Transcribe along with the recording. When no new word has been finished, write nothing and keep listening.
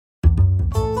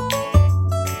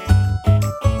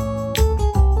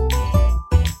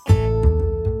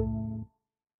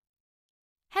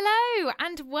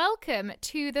and welcome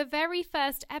to the very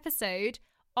first episode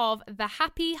of The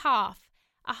Happy Half,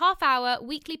 a half-hour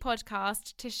weekly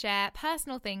podcast to share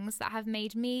personal things that have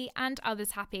made me and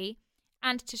others happy,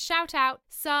 and to shout out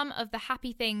some of the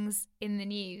happy things in the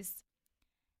news.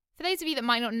 For those of you that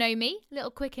might not know me,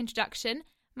 little quick introduction.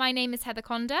 My name is Heather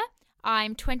Conda.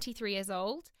 I'm 23 years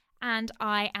old, and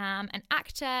I am an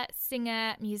actor,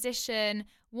 singer, musician,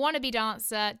 wannabe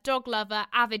dancer, dog lover,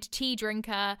 avid tea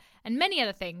drinker, and many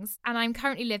other things, and I'm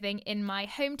currently living in my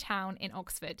hometown in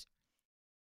Oxford.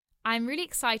 I'm really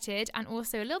excited and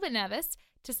also a little bit nervous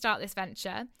to start this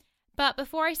venture, but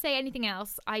before I say anything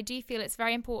else, I do feel it's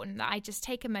very important that I just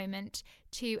take a moment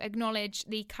to acknowledge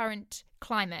the current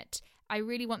climate. I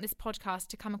really want this podcast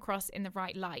to come across in the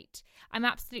right light. I'm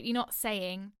absolutely not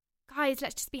saying, guys,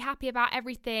 let's just be happy about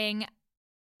everything.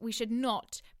 We should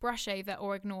not brush over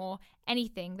or ignore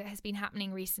anything that has been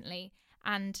happening recently.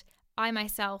 And I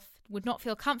myself would not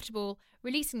feel comfortable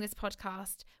releasing this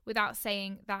podcast without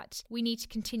saying that we need to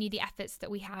continue the efforts that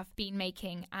we have been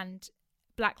making. And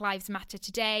Black Lives Matter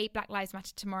today, Black Lives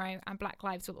Matter tomorrow, and Black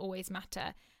Lives will always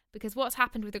matter. Because what's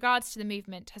happened with regards to the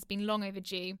movement has been long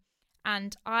overdue.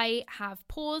 And I have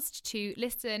paused to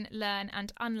listen, learn,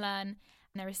 and unlearn.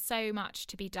 And there is so much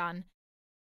to be done.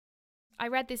 I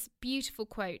read this beautiful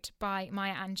quote by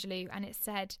Maya Angelou, and it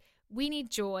said, "We need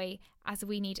joy as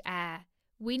we need air.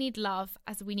 We need love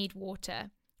as we need water.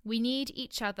 We need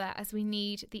each other as we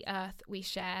need the earth we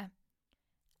share."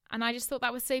 And I just thought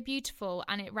that was so beautiful,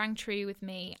 and it rang true with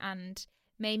me and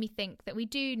made me think that we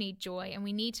do need joy and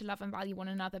we need to love and value one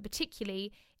another,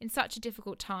 particularly in such a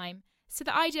difficult time. So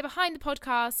the idea behind the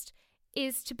podcast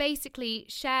is to basically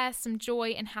share some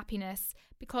joy and happiness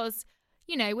because,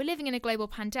 you know, we're living in a global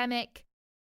pandemic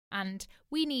and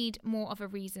we need more of a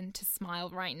reason to smile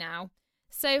right now.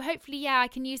 So hopefully, I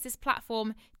can use this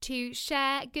platform to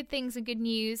share good things and good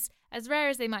news, as rare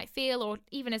as they might feel or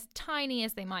even as tiny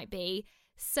as they might be.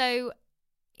 So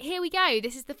here we go.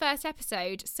 This is the first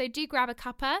episode. So do grab a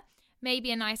cuppa,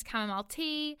 maybe a nice chamomile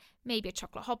tea, maybe a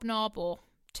chocolate hobnob or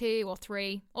 2 or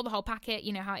 3 or the whole packet.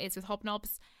 You know how it is with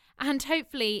hobnobs. And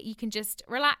hopefully you can just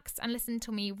relax and listen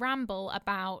to me ramble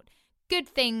about good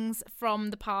things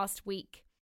from the past week.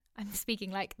 I'm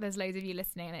speaking like there's loads of you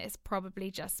listening and it's probably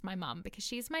just my mum because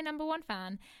she's my number one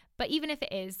fan. But even if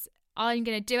it is, I'm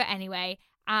going to do it anyway.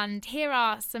 And here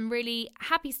are some really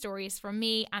happy stories from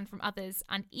me and from others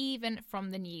and even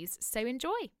from the news. So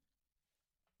enjoy.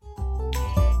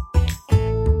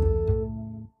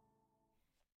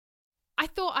 I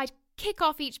thought I'd kick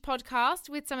off each podcast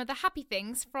with some of the happy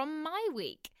things from my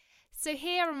week. So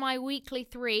here are my weekly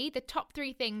 3, the top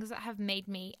 3 things that have made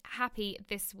me happy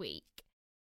this week.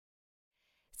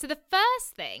 So the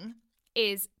first thing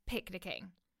is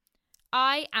picnicking.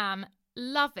 I am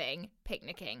loving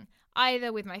picnicking,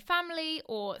 either with my family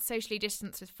or socially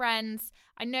distanced with friends.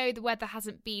 I know the weather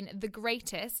hasn't been the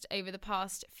greatest over the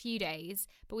past few days,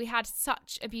 but we had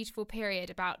such a beautiful period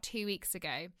about 2 weeks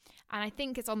ago, and I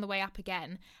think it's on the way up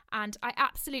again, and I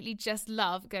absolutely just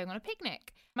love going on a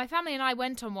picnic. My family and I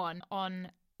went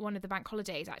on one of the bank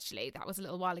holidays, actually. That was a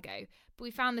little while ago. But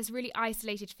we found this really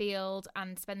isolated field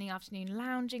and spent the afternoon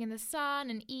lounging in the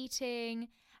sun and eating.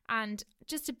 And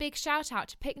just a big shout out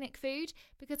to picnic food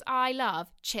because I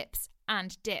love chips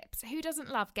and dips. Who doesn't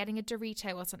love getting a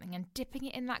Dorito or something and dipping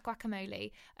it in that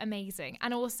guacamole? Amazing.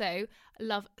 And also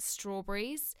love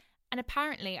strawberries. And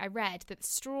apparently I read that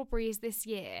strawberries this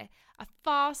year are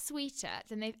far sweeter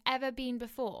than they've ever been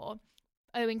before,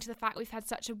 owing to the fact we've had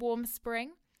such a warm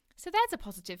spring. So there's a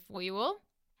positive for you all.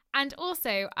 And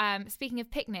also, speaking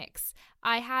of picnics,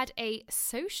 I had a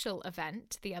social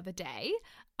event the other day.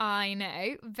 I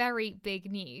know, very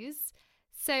big news.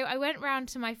 So I went round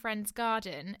to my friend's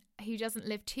garden, who doesn't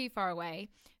live too far away,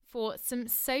 for some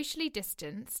socially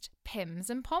distanced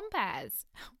Pims and Pom Bears.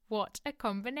 What a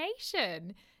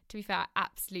combination. To be fair, I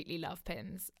absolutely love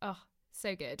Pims. Oh,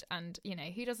 so good. And, you know,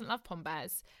 who doesn't love Pom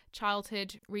Bears?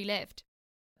 Childhood relived.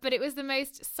 But it was the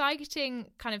most exciting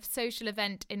kind of social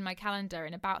event in my calendar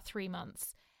in about 3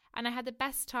 months. And I had the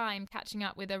best time catching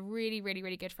up with a really, really,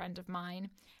 really good friend of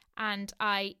mine. And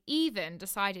I even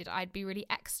decided I'd be really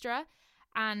extra.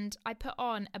 And I put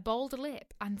on a bold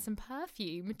lip and some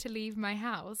perfume to leave my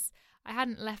house. I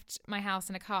hadn't left my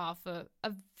house in a car for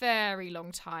a very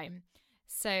long time.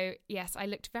 So yes, I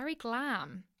looked very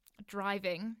glam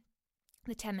driving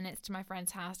the 10 minutes to my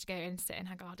friend's house to go and sit in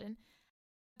her garden.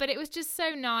 But it was just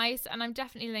so nice, and I'm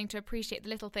definitely learning to appreciate the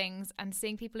little things, and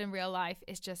seeing people in real life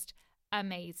is just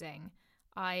amazing.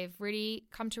 I've really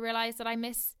come to realise that I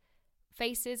miss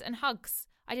faces and hugs.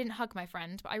 I didn't hug my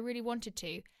friend, but I really wanted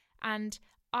to. And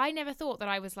I never thought that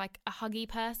I was like a huggy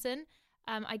person.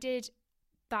 I did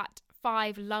that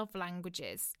 5 love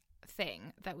languages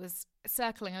thing that was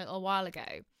circling a little while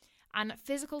ago, and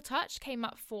physical touch came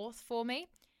up 4th for me.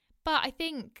 But I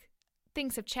think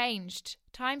things have changed,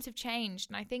 times have changed,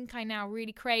 and I think I now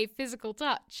really crave physical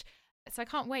touch. So I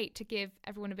can't wait to give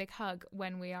everyone a big hug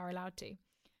when we are allowed to.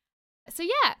 So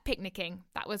yeah, picnicking.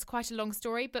 That was quite a long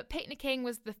story, but picnicking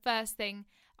was the first thing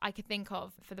I could think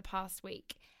of for the past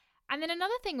week. And then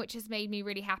another thing which has made me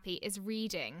really happy is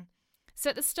reading.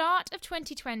 So at the start of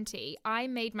 2020, I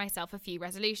made myself a few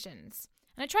resolutions.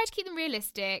 And I tried to keep them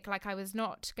realistic, like I was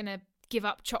not going to give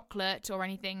up chocolate or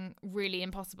anything really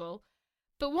impossible.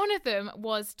 But one of them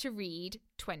was to read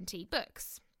 20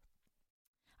 books.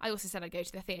 I also said I'd go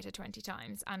to the theatre 20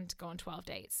 times and go on 12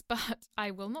 dates, but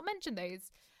I will not mention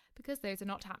those because those are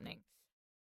not happening.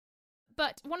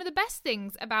 But one of the best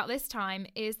things about this time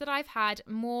is that I've had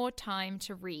more time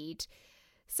to read.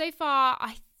 So far,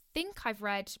 I think I've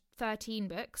read 13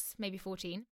 books, maybe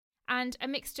 14, and a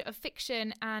mixture of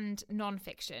fiction and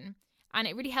non-fiction. And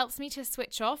it really helps me to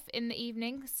switch off in the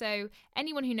evening. So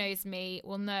anyone who knows me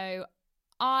will know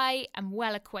I am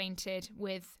well acquainted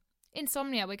with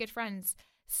insomnia. We're good friends.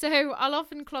 So I'll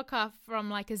often clock off from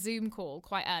like a Zoom call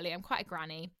quite early. I'm quite a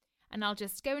granny. And I'll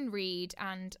just go and read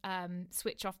and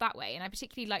switch off that way. And I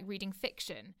particularly like reading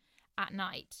fiction at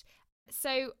night.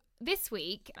 So this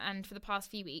week, and for the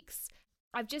past few weeks,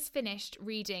 I've just finished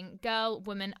reading Girl,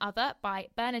 Woman, Other by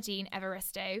Bernardine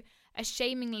Evaristo.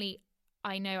 Ashamedly,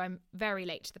 I know I'm very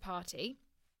late to the party.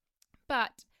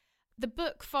 But the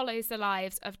book follows the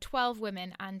lives of 12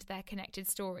 women and their connected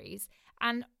stories.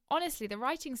 And honestly, the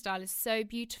writing style is so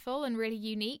beautiful and really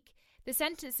unique. The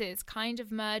sentences kind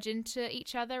of merge into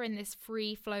each other in this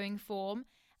free-flowing form,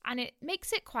 and it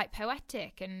makes it quite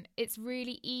poetic, and it's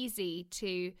really easy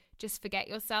to just forget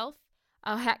yourself.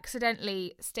 I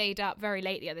accidentally stayed up very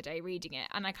late the other day reading it,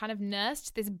 and I kind of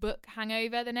nursed this book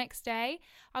hangover the next day.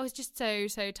 I was just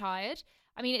so tired.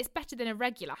 I mean, it's better than a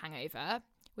regular hangover.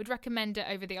 Would recommend it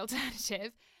over the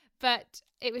alternative, but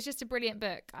it was just a brilliant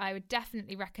book. I would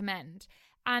definitely recommend.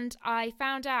 And I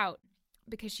found out,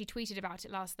 because she tweeted about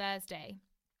it last Thursday,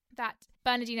 that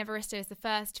Bernardine Evaristo is the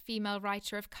first female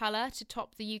writer of colour to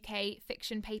top the UK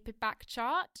fiction paperback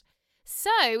chart.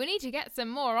 So we need to get some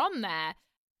more on there.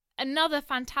 Another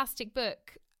fantastic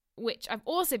book, which I've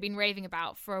also been raving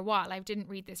about for a while, I didn't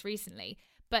read this recently,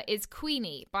 but is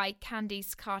Queenie by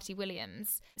Candice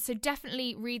Carty-Williams. So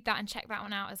definitely read that and check that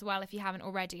one out as well if you haven't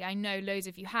already. I know loads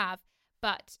of you have,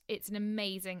 but it's an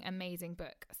amazing, amazing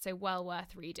book. So well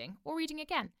worth reading, or reading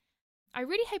again. I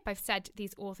really hope I've said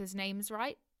these authors' names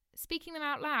right. Speaking them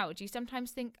out loud, you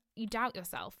sometimes think you doubt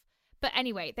yourself. But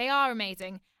anyway, they are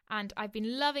amazing, and I've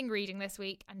been loving reading this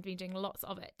week and been doing lots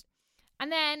of it.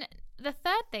 And then the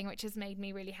third thing which has made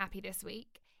me really happy this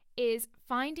week is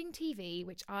finding TV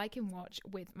which I can watch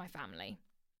with my family.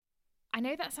 I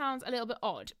know that sounds a little bit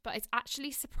odd, but it's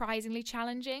actually surprisingly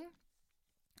challenging.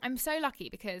 I'm so lucky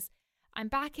because I'm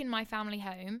back in my family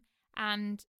home,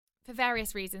 and for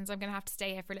various reasons, I'm going to have to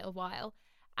stay here for a little while.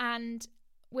 And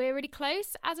we're really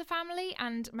close as a family,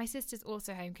 and my sister's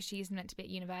also home because she's meant to be at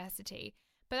university.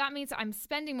 But that means that I'm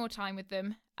spending more time with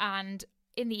them, and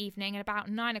in the evening at about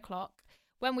 9 o'clock,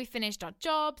 when we finished our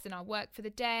jobs and our work for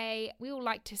the day, we all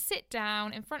like to sit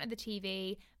down in front of the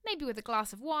TV, maybe with a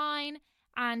glass of wine,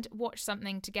 and watch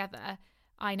something together.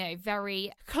 I know,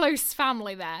 very close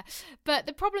family there. But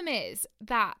the problem is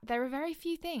that there are very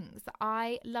few things that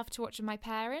I love to watch with my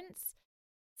parents.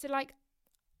 So like,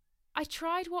 I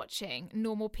tried watching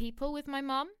Normal People with my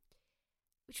mum,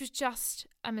 which was just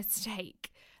a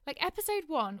mistake. Like episode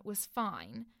 1 was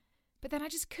fine, but then I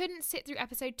just couldn't sit through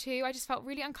episode 2. I just felt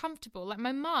really uncomfortable. Like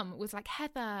my mum was like,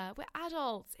 Heather, we're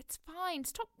adults. It's fine.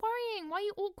 Stop worrying. Why are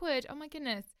you awkward? Oh my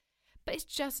goodness. But it's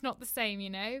just not the same,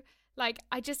 you know? Like,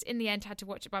 I just, in the end, had to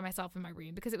watch it by myself in my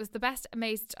room because it was the best,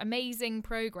 amazing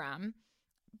programme.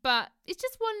 But it's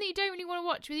just one that you don't really want to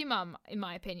watch with your mum, in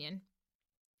my opinion.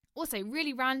 Also,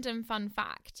 really random fun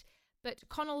fact, but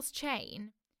Connell's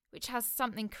Chain, which has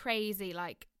something crazy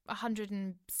like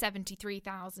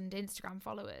 173,000 Instagram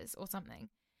followers or something.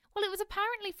 Well, it was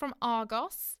apparently from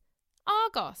Argos.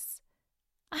 Argos!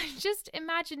 I'm just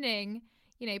imagining,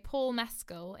 you know, Paul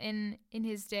Mescal in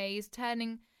his days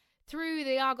turning through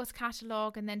the Argos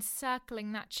catalogue and then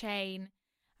circling that chain.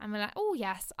 And we're like, oh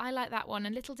yes, I like that one.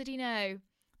 And little did he know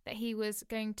that he was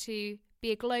going to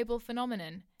be a global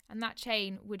phenomenon and that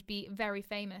chain would be very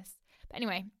famous. But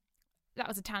anyway, that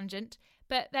was a tangent.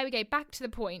 But there we go, back to the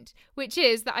point, which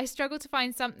is that I struggle to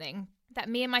find something that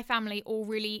me and my family all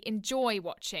really enjoy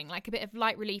watching, like a bit of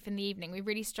light relief in the evening. We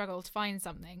really struggle to find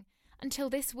something until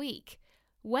this week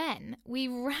when we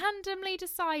randomly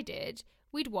decided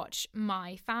we'd watch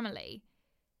My Family.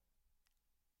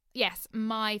 Yes,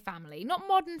 My Family. Not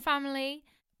Modern Family,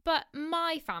 but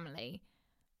My Family,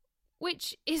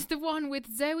 which is the one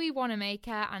with Zoe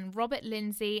Wanamaker and Robert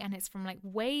Lindsay, and it's from like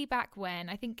way back when.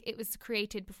 I think it was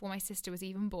created before my sister was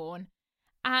even born.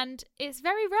 And it's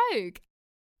very rogue,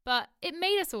 but it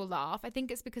made us all laugh. I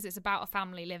think it's because it's about a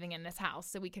family living in this house,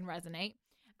 so we can resonate.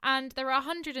 And there are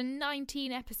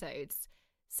 119 episodes,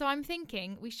 so I'm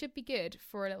thinking we should be good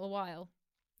for a little while.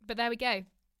 But there we go.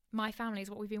 My Family is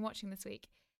what we've been watching this week.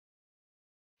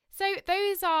 So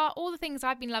those are all the things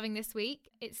I've been loving this week.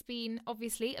 It's been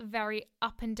obviously a very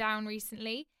up and down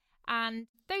recently, and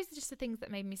those are just the things that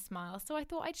made me smile, so I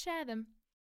thought I'd share them.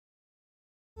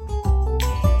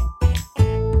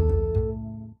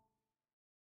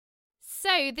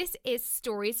 So this is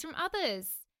Stories from Others.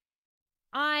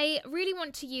 I really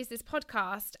want to use this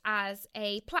podcast as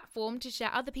a platform to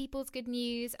share other people's good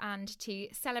news and to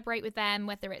celebrate with them,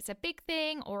 whether it's a big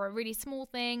thing or a really small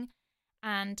thing.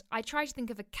 And I tried to think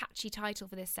of a catchy title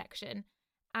for this section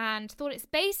and thought it's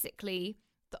basically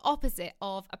the opposite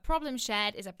of a problem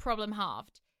shared is a problem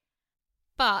halved.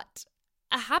 But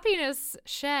a happiness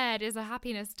shared is a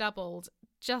happiness doubled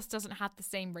just doesn't have the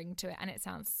same ring to it, and it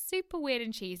sounds super weird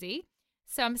and cheesy.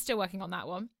 So I'm still working on that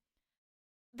one.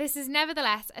 This is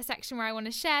nevertheless a section where I want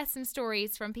to share some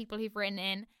stories from people who've written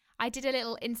in. I did a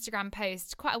little Instagram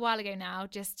post quite a while ago now,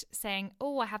 just saying,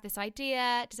 I have this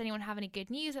idea. Does anyone have any good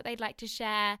news that they'd like to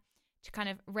share to kind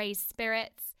of raise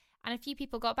spirits? And a few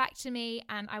people got back to me,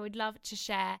 and I would love to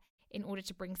share in order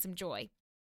to bring some joy.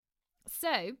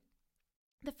 So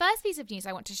the first piece of news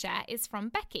I want to share is from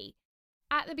Becky.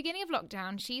 At the beginning of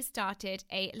lockdown, she started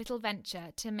a little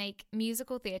venture to make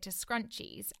musical theatre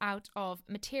scrunchies out of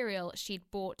material she'd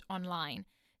bought online.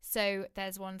 So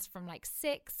there's ones from like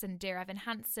Six and Dear Evan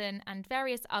Hansen and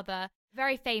various other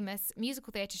very famous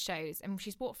musical theatre shows. And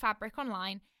she's bought fabric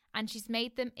online and she's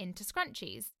made them into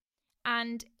scrunchies.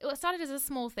 And what started as a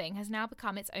small thing has now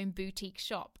become its own boutique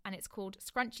shop, and it's called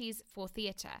Scrunchies for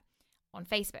Theatre on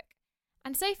Facebook.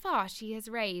 And so far she has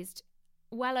raised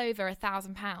well over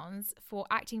 £1,000 for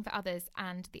Acting for Others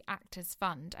and the Actors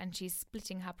Fund, and she's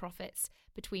splitting her profits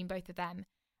between both of them.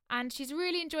 And she's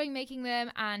really enjoying making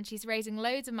them, and she's raising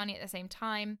loads of money at the same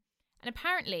time. And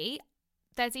apparently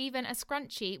there's even a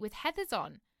scrunchie with Heathers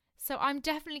on. So I'm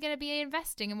definitely going to be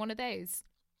investing in one of those.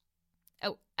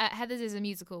 Heathers is a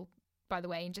musical, by the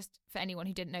way, and just for anyone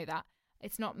who didn't know that.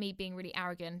 It's not me being really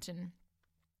arrogant and,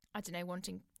 I don't know,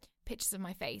 wanting pictures of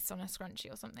my face on a scrunchie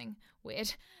or something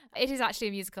weird. It is actually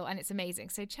a musical and it's amazing.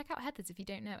 So check out Heathers if you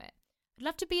don't know it. I'd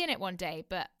love to be in it one day,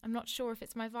 but I'm not sure if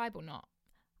it's my vibe or not.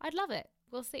 I'd love it.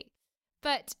 We'll see.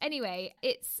 But anyway,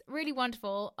 it's really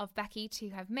wonderful of Becky to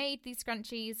have made these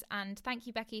scrunchies, and thank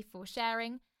you, Becky, for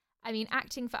sharing. I mean,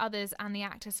 Acting for Others and the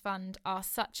Actors Fund are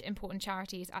such important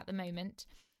charities at the moment.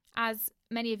 As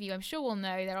many of you I'm sure will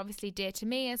know, they're obviously dear to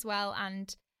me as well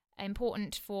and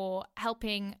important for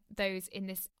helping those in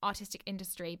this artistic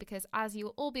industry, because as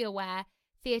you'll all be aware,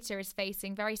 theatre is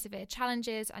facing very severe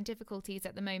challenges and difficulties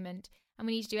at the moment, and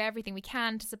we need to do everything we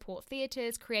can to support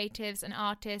theatres, creatives and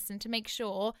artists, and to make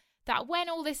sure that when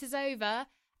all this is over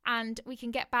and we can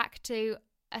get back to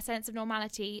a sense of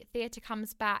normality, theatre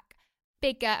comes back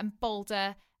bigger and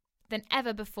bolder than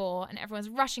ever before, and everyone's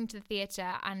rushing to the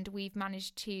theatre, and we've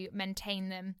managed to maintain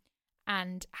them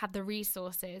and have the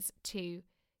resources to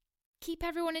keep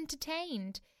everyone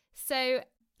entertained. So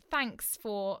thanks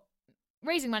for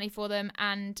raising money for them,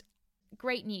 and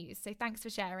great news. So thanks for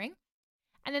sharing.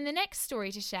 And then the next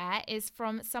story to share is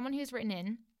from someone who's written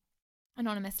in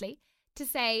anonymously to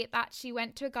say that she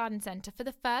went to a garden centre for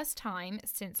the first time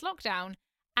since lockdown,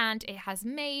 and it has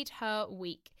made her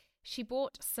week. She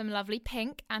bought some lovely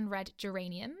pink and red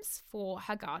geraniums for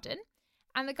her garden,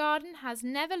 and the garden has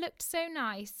never looked so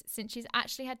nice since she's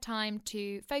actually had time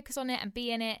to focus on it and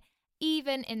be in it,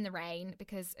 even in the rain,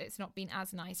 because it's not been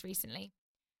as nice recently.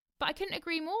 But I couldn't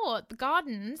agree more. The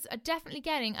gardens are definitely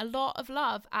getting a lot of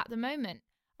love at the moment.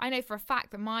 I know for a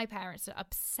fact that my parents are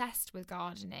obsessed with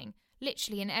gardening,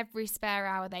 literally in every spare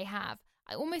hour they have.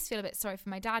 I almost feel a bit sorry for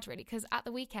my dad, really, because at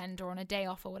the weekend or on a day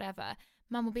off or whatever,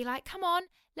 Mum will be like, come on,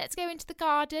 let's go into the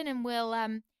garden and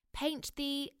we'll paint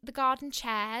the garden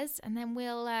chairs, and then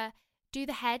we'll do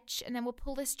the hedge, and then we'll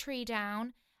pull this tree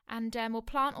down, and we'll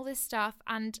plant all this stuff.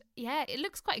 And yeah, it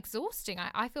looks quite exhausting.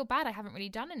 I feel bad I haven't really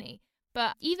done any.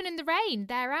 But even in the rain,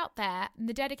 they're out there and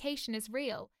the dedication is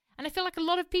real. And I feel like a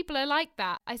lot of people are like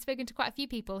that. I've spoken to quite a few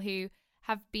people who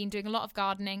have been doing a lot of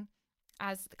gardening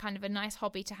as kind of a nice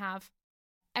hobby to have.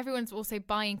 Everyone's also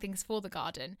buying things for the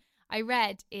garden. I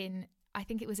read I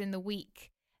think it was in The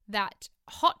Week, that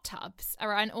hot tubs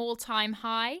are at an all-time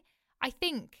high. I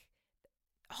think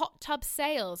hot tub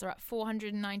sales are at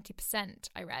 490%,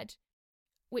 I read,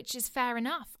 which is fair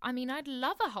enough. I mean, I'd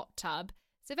love a hot tub.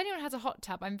 So if anyone has a hot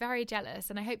tub, I'm very jealous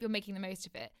and I hope you're making the most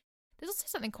of it. There's also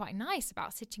something quite nice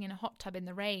about sitting in a hot tub in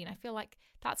the rain. I feel like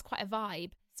that's quite a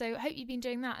vibe. So I hope you've been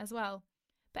doing that as well.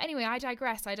 But anyway, I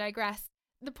digress.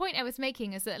 The point I was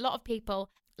making is that a lot of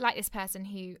people, like this person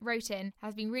who wrote in,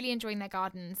 has been really enjoying their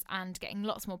gardens and getting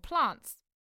lots more plants.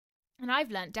 And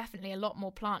I've learnt definitely a lot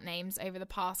more plant names over the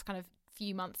past kind of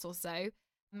few months or so.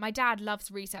 My dad loves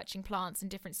researching plants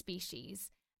and different species.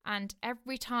 And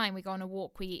every time we go on a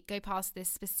walk, we go past this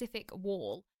specific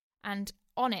wall and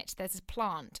on it there's a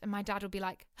plant. And my dad will be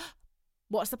like,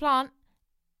 "What's the plant?"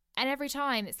 And every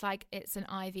time it's like it's an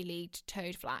ivy-leagued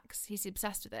toadflax. He's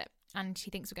obsessed with it and he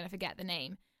thinks we're going to forget the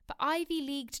name. But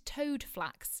ivy-leagued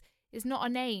toadflax is not a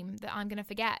name that I'm going to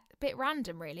forget. A bit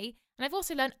random, really. And I've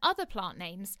also learned other plant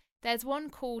names. There's one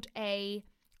called a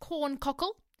corn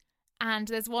cockle and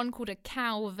there's one called a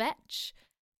cow vetch.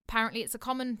 Apparently it's a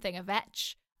common thing, a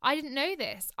vetch. I didn't know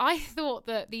this. I thought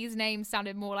that these names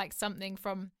sounded more like something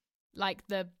from like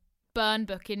the burn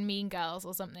book in Mean Girls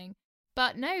or something.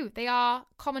 But no, they are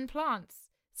common plants.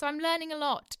 So I'm learning a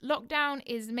lot. Lockdown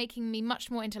is making me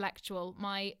much more intellectual.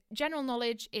 My general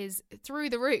knowledge is through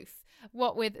the roof,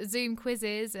 what with Zoom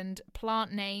quizzes and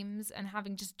plant names and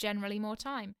having just generally more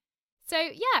time. So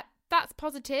yeah, that's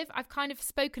positive. I've kind of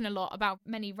spoken a lot about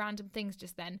many random things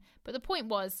just then. But the point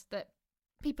was that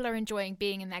people are enjoying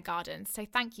being in their gardens. So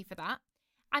thank you for that.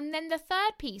 And then the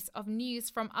third piece of news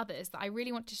from others that I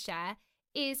really want to share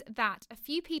is that a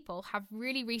few people have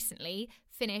really recently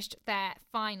finished their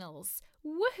finals.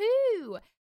 Woohoo!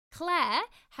 Claire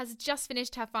has just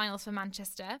finished her finals for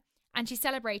Manchester and she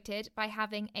celebrated by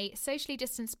having a socially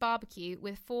distanced barbecue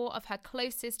with 4 of her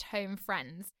closest home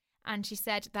friends. And she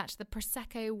said that the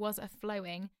Prosecco was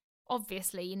a-flowing.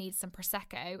 Obviously, you need some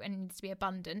Prosecco and it needs to be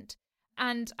abundant.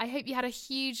 And I hope you had a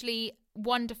hugely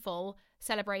wonderful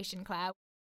celebration, Claire.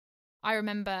 I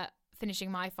remember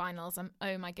finishing my finals and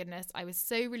oh my goodness, I was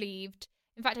so relieved.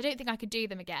 In fact, I don't think I could do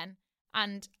them again.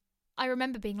 And I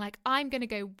remember being like, I'm going to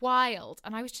go wild.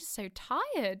 And I was just so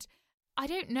tired. I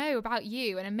don't know about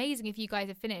you, and amazing if you guys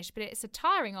have finished, but it's a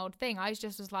tiring old thing. I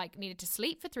just was like, needed to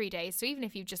sleep for 3 days. So even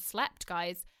if you've just slept,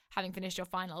 guys, having finished your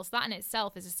finals, that in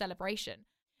itself is a celebration.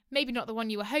 Maybe not the one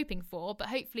you were hoping for, but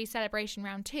hopefully celebration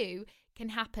round 2 can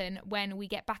happen when we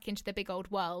get back into the big old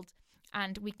world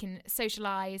and we can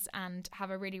socialise and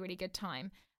have a really, really good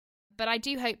time. But I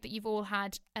do hope that you've all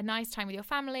had a nice time with your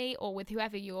family or with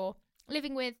whoever you're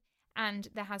living with, and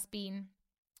there has been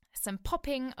some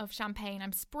popping of champagne.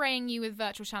 I'm spraying you with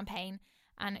virtual champagne,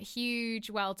 and a huge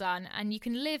well done. And you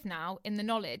can live now in the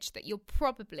knowledge that you'll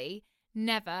probably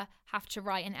never have to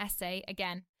write an essay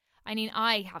again. I mean,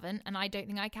 I haven't, and I don't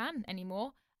think I can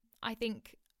anymore. I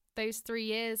think those 3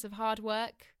 years of hard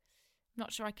work,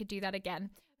 not sure I could do that again.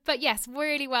 But yes,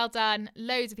 really well done.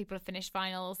 Loads of people have finished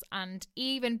finals, and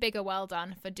even bigger well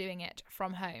done for doing it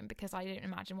from home, because I don't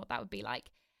imagine what that would be like.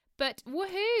 But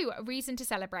woohoo, a reason to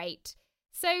celebrate.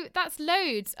 So that's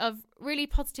loads of really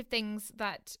positive things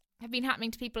that have been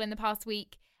happening to people in the past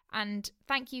week. And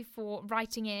thank you for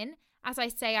writing in. As I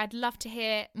say, I'd love to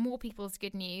hear more people's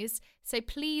good news. So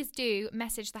please do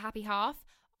message the Happy Half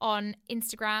on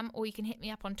Instagram, or you can hit me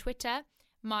up on Twitter.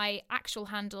 My actual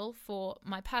handle for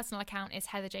my personal account is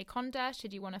Heather J. Conda,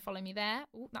 should you want to follow me there.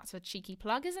 Oh, that's a cheeky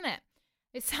plug, isn't it?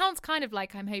 It sounds kind of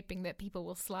like I'm hoping that people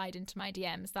will slide into my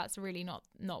DMs. That's really not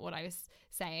what I was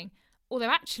saying. Although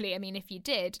actually, I mean, if you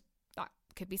did, that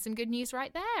could be some good news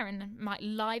right there and might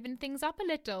liven things up a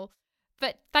little.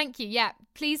 But thank you. Yeah,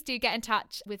 please do get in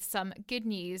touch with some good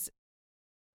news.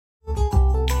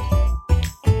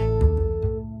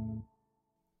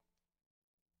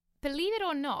 Believe it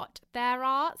or not, there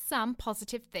are some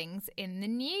positive things in the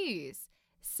news.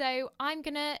 So I'm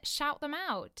going to shout them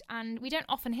out, and we don't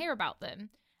often hear about them.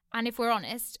 And if we're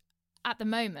honest, at the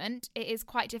moment, it is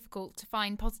quite difficult to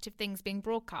find positive things being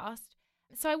broadcast.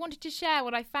 So I wanted to share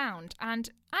what I found. And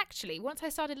actually, once I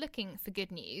started looking for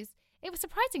good news, it was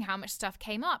surprising how much stuff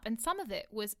came up. And some of it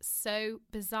was so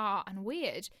bizarre and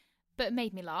weird, but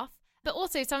made me laugh. But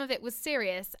also some of it was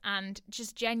serious and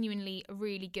just genuinely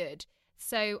really good.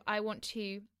 So I want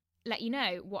to let you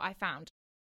know what I found.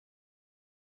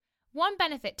 One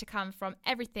benefit to come from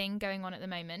everything going on at the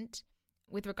moment,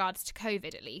 with regards to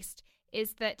COVID at least,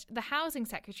 is that the Housing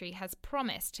Secretary has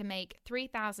promised to make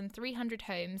 3,300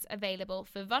 homes available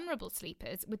for vulnerable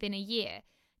sleepers within a year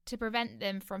to prevent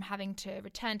them from having to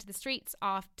return to the streets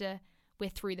after we're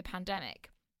through the pandemic.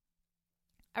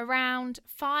 Around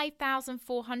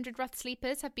 5,400 rough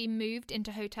sleepers have been moved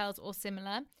into hotels or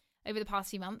similar, over the past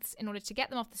few months in order to get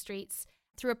them off the streets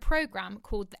through a program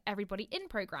called the Everybody In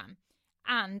program.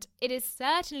 And it is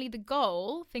certainly the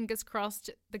goal, fingers crossed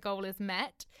the goal is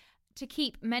met, to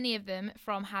keep many of them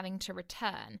from having to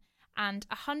return. And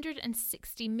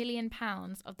 £160 million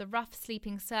of the Rough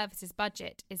Sleeping Services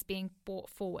budget is being brought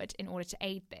forward in order to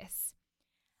aid this.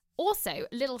 Also,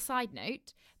 little side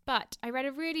note, but I read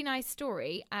a really nice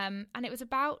story and it was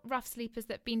about rough sleepers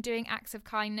that have been doing acts of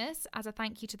kindness as a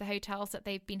thank you to the hotels that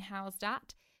they've been housed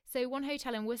at. So one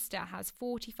hotel in Worcester has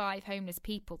 45 homeless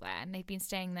people there, and they've been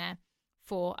staying there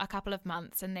for a couple of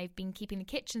months, and they've been keeping the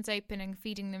kitchens open and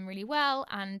feeding them really well,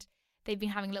 and they've been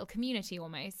having a little community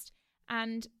almost.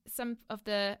 And some of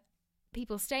the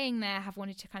people staying there have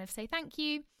wanted to kind of say thank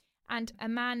you. And a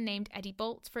man named Eddie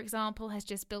Bolt, for example, has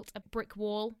just built a brick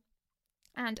wall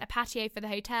and a patio for the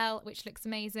hotel, which looks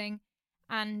amazing.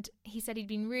 And he said he'd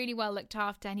been really well looked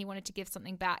after and he wanted to give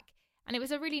something back. And it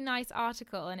was a really nice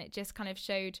article, and it just kind of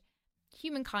showed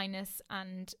human kindness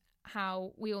and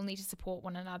how we all need to support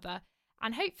one another.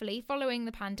 And hopefully, following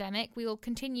the pandemic, we will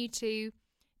continue to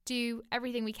do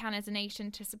everything we can as a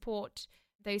nation to support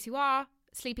those who are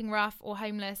sleeping rough or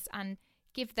homeless and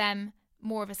give them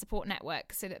more of a support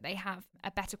network so that they have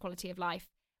a better quality of life,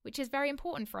 which is very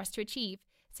important for us to achieve.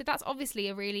 So that's obviously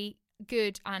a really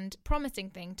good and promising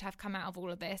thing to have come out of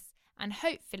all of this. And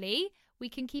hopefully we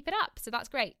can keep it up. So that's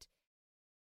great.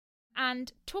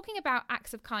 And talking about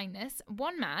acts of kindness,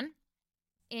 one man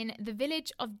in the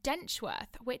village of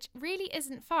Denchworth, which really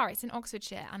isn't far, it's in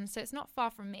Oxfordshire, and so it's not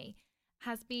far from me,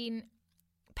 has been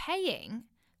paying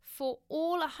for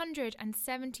all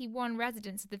 171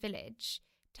 residents of the village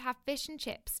to have fish and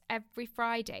chips every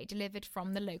Friday delivered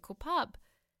from the local pub.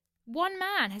 One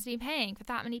man has been paying for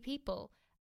that many people.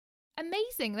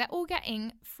 Amazing. They're all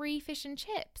getting free fish and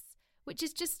chips, which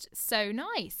is just so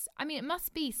nice. I mean, it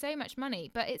must be so much money,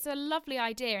 but it's a lovely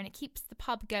idea and it keeps the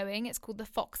pub going. It's called the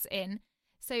Fox Inn.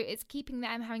 So it's keeping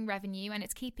them having revenue and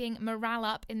it's keeping morale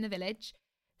up in the village.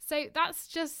 So that's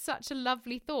just such a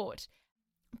lovely thought.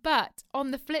 But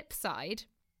on the flip side,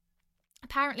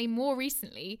 apparently more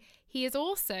recently, he is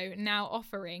also now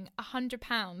offering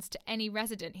 £100 to any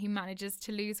resident who manages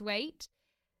to lose weight.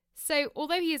 So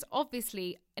although he is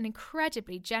obviously an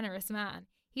incredibly generous man,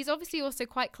 he's obviously also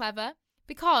quite clever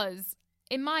because,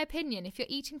 in my opinion, if you're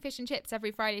eating fish and chips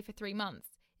every Friday for 3 months,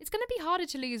 it's going to be harder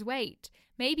to lose weight.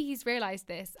 Maybe he's realised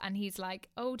this and he's like,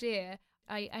 oh dear,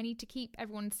 I need to keep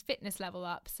everyone's fitness level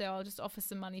up, so I'll just offer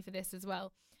some money for this as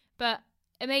well. But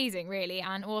amazing, really.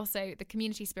 And also the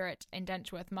community spirit in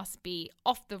Denchworth must be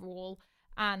off the wall,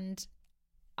 and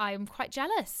I'm quite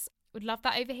jealous. Would love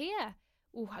that over here.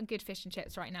 Oh, a good fish and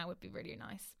chips right now would be really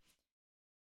nice.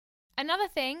 Another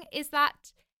thing is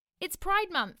that it's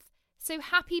Pride Month. So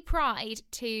happy Pride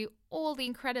to all the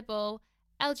incredible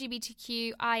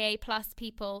LGBTQIA+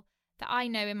 people that I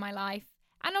know in my life,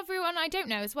 and everyone I don't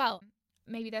know as well.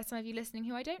 Maybe there's some of you listening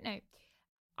who I don't know.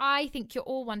 I think you're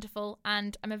all wonderful,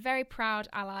 and I'm a very proud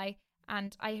ally,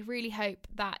 and I really hope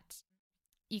that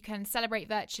you can celebrate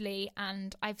virtually,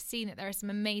 and I've seen that there are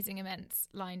some amazing events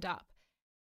lined up.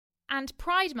 And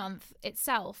Pride Month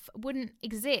itself wouldn't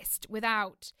exist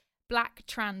without Black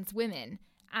trans women,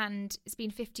 and it's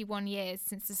been 51 years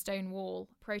since the Stonewall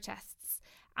protests.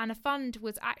 And a fund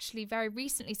was actually very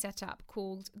recently set up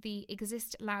called the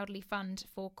Exist Loudly Fund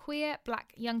for Queer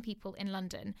Black Young People in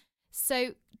London.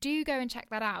 So do go and check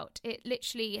that out. It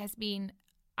literally has been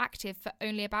active for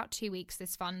only about 2 weeks,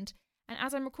 this fund. And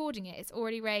as I'm recording it, it's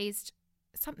already raised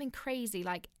something crazy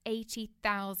like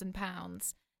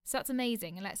 £80,000. So that's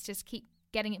amazing. And let's just keep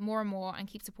getting it more and more and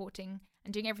keep supporting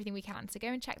and doing everything we can. So go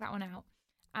and check that one out.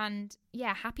 And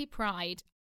yeah, happy Pride.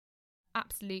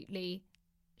 Absolutely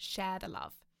share the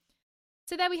love.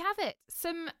 So there we have it.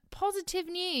 Some positive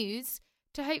news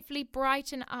to hopefully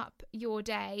brighten up your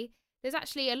day. There's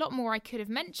actually a lot more I could have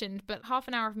mentioned, but half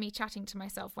an hour of me chatting to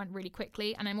myself went really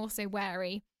quickly, and I'm also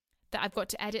wary that I've got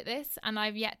to edit this, and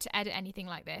I've yet to edit anything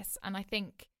like this, and I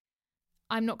think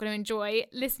I'm not going to enjoy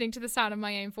listening to the sound of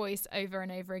my own voice over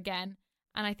and over again,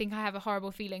 and I think I have a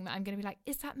horrible feeling that I'm going to be like,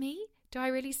 is that me? Do I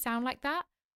really sound like that?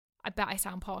 I bet I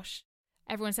sound posh.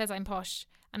 Everyone says I'm posh,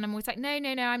 and I'm always like, no,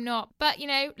 I'm not. But, you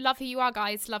know, love who you are,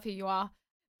 guys. Love who you are.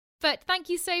 But thank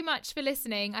you so much for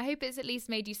listening. I hope it's at least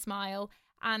made you smile.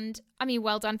 And, I mean,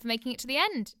 well done for making it to the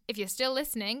end. If you're still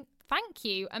listening, thank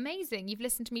you. Amazing. You've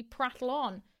listened to me prattle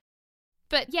on.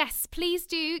 But yes, please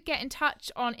do get in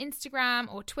touch on Instagram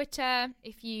or Twitter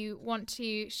if you want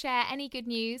to share any good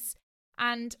news.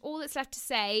 And all that's left to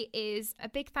say is a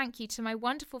big thank you to my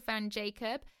wonderful friend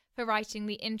Jacob for writing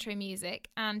the intro music,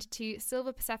 and to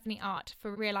Silver Persephone Art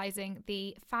for realising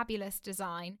the fabulous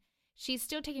design. She's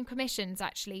still taking commissions,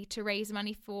 actually, to raise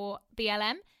money for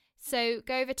BLM. So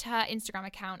go over to her Instagram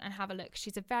account and have a look.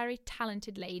 She's a very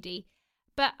talented lady.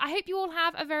 But I hope you all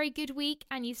have a very good week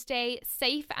and you stay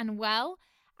safe and well.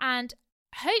 And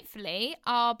hopefully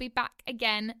I'll be back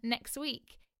again next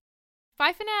week.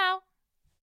 Bye for now.